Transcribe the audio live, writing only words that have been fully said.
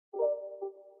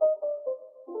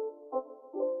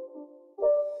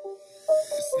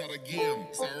not a game,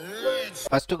 it's a rich.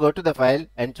 First to go to the file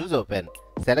and choose open.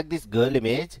 Select this girl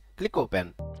image, click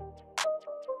open.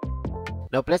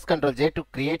 Now press Ctrl J to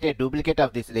create a duplicate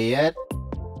of this layer.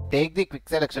 Take the quick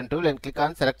selection tool and click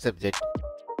on select subject.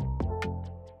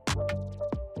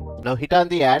 Now hit on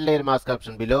the add layer mask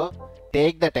option below.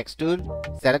 Take the text tool,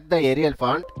 select the Arial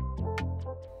font.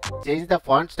 Change the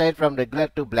font style from regular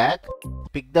to black.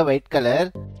 Pick the white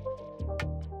color.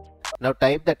 Now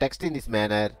type the text in this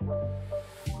manner.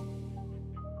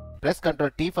 Press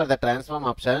Ctrl T for the transform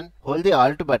option. Hold the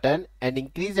Alt button and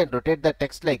increase and rotate the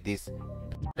text like this.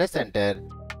 Press enter.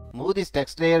 Move this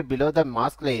text layer below the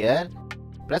mask layer.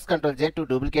 Press Ctrl J to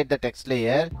duplicate the text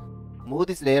layer. Move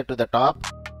this layer to the top.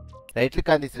 Right click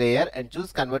on this layer and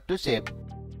choose convert to shape.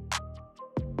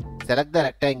 Select the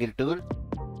rectangle tool.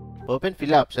 Open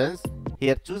fill options.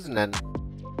 Here choose none.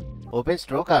 Open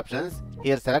stroke options.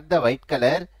 Here select the white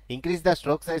color. Increase the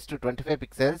stroke size to 25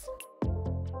 pixels.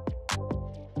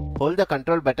 Hold the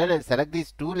control button and select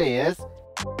these two layers.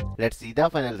 Let's see the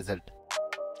final result.